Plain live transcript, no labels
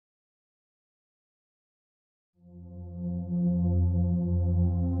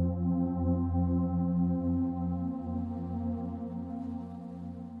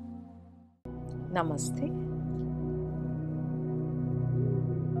Namaste.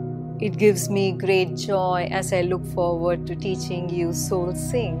 It gives me great joy as I look forward to teaching you Soul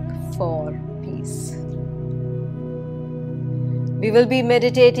Sync for peace. We will be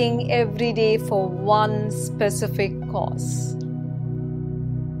meditating every day for one specific cause: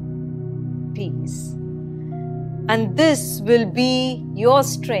 peace. And this will be your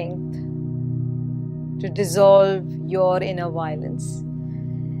strength to dissolve your inner violence.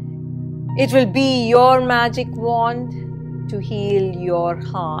 It will be your magic wand to heal your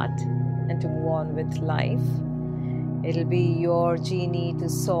heart and to move on with life. It will be your genie to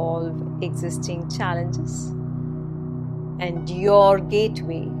solve existing challenges and your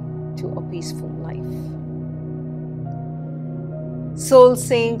gateway to a peaceful life. Soul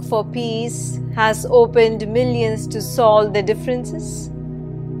Sync for Peace has opened millions to solve their differences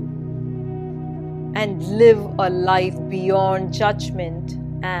and live a life beyond judgment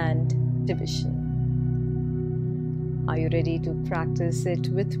and division. Are you ready to practice it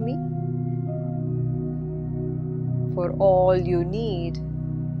with me? For all you need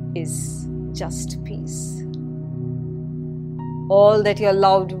is just peace. All that your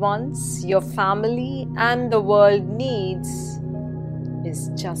loved ones, your family, and the world needs is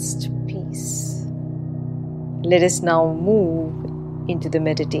just peace. Let us now move into the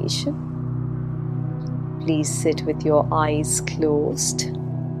meditation. Please sit with your eyes closed.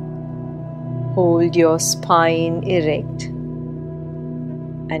 Hold your spine erect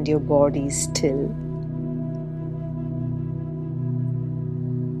and your body still.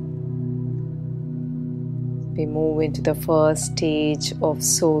 We move into the first stage of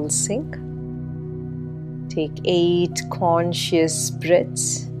Soul Sync. Take 8 conscious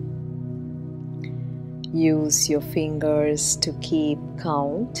breaths. Use your fingers to keep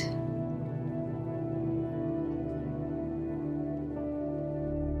count.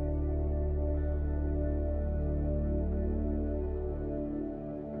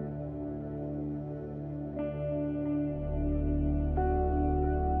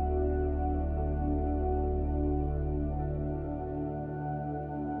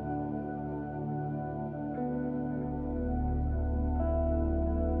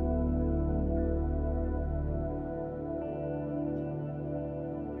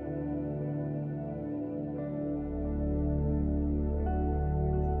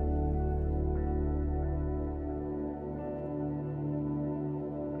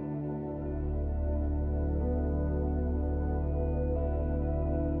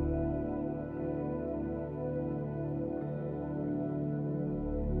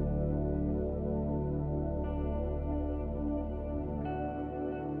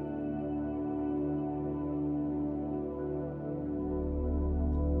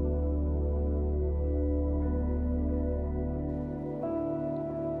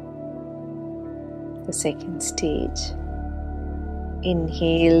 The second stage.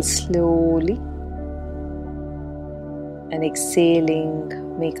 Inhale slowly and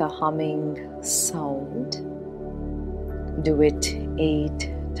exhaling, make a humming sound. Do it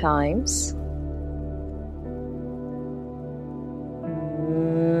 8 times.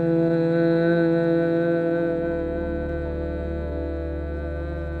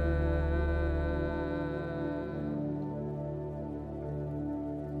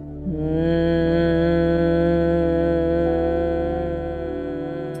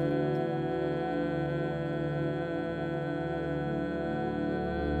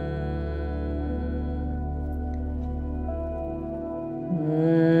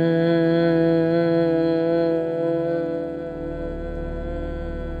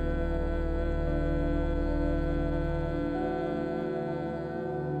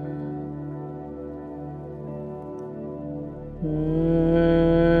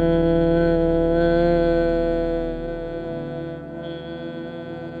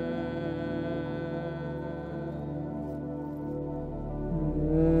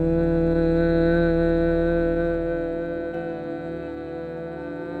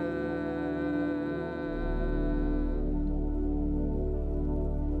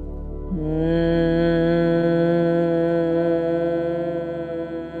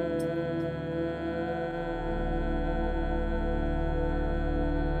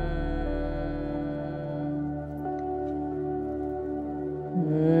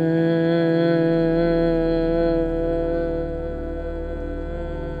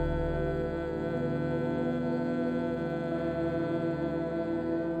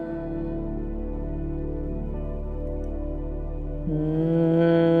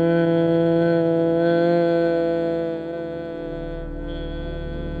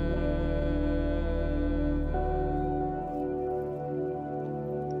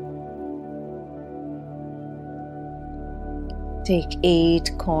 Take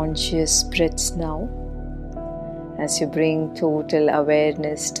 8 conscious breaths now as you bring total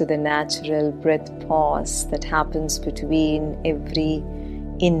awareness to the natural breath pause that happens between every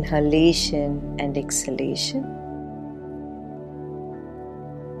inhalation and exhalation.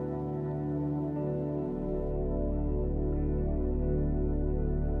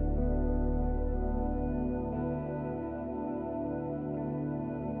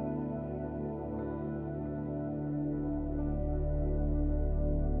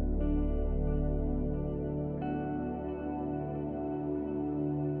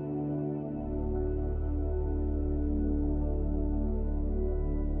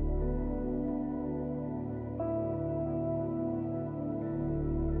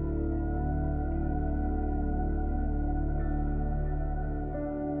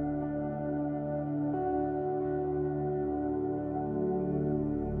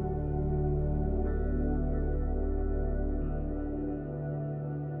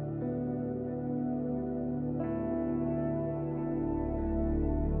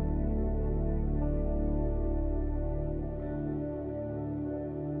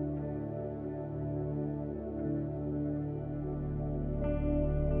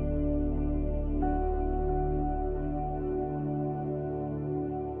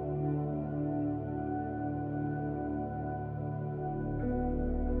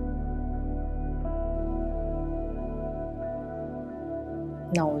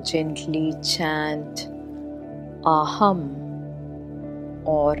 Now gently chant Aham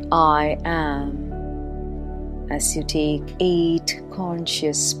or I am as you take 8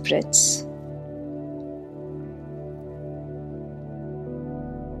 conscious breaths.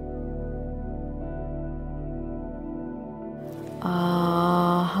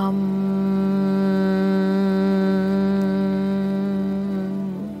 Aham.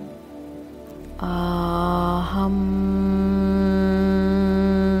 Aham.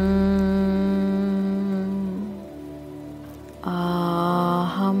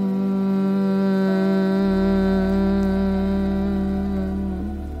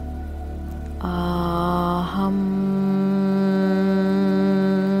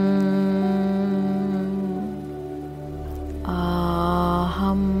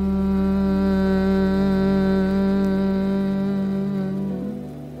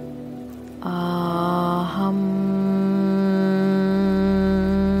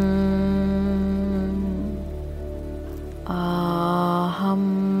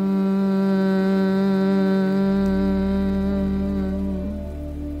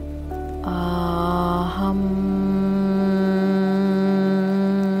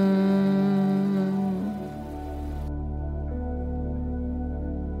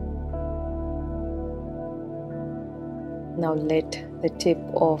 Now let the tip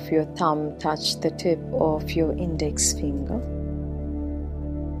of your thumb touch the tip of your index finger.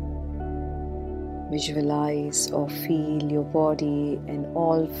 Visualize or feel your body and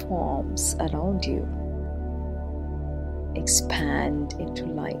all forms around you expand into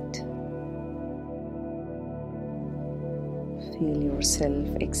light. Feel yourself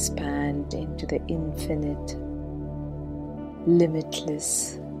expand into the infinite,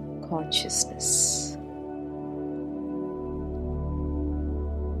 limitless consciousness.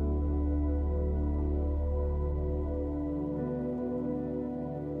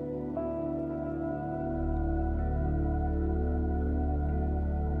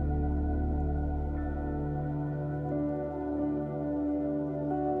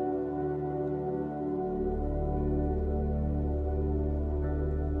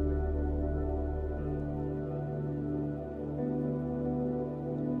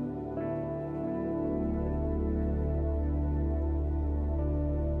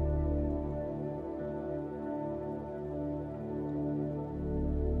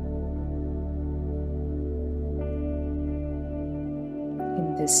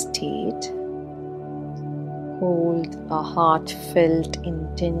 In this state, hold a heartfelt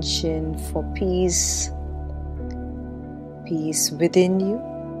intention for peace, peace within you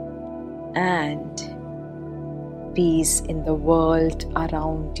and peace in the world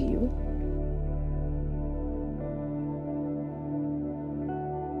around you.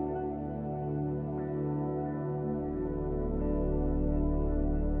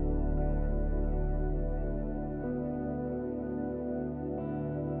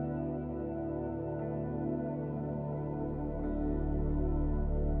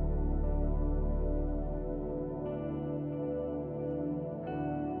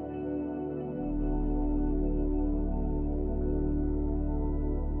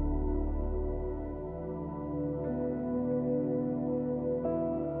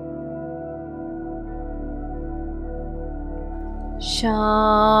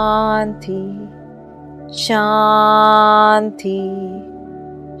 Shanti, Shanti,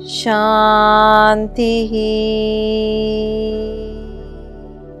 Shanti.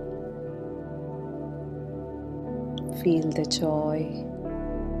 Feel the joy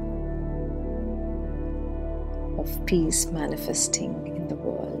of peace manifesting in the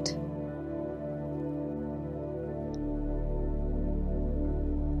world.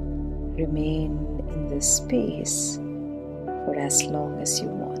 Remain in this space for as long as you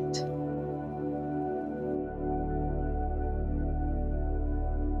want.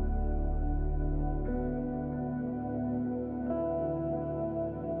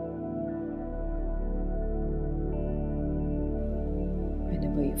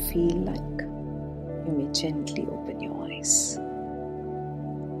 Whenever you feel like, you may gently open your eyes.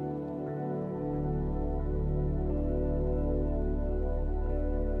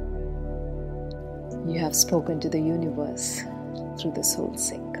 You have spoken to the universe through the soul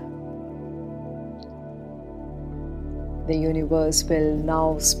sync. The universe will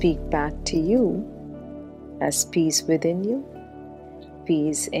now speak back to you as peace within you,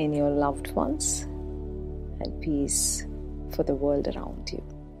 peace in your loved ones, and peace for the world around you.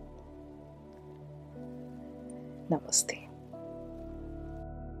 Namaste.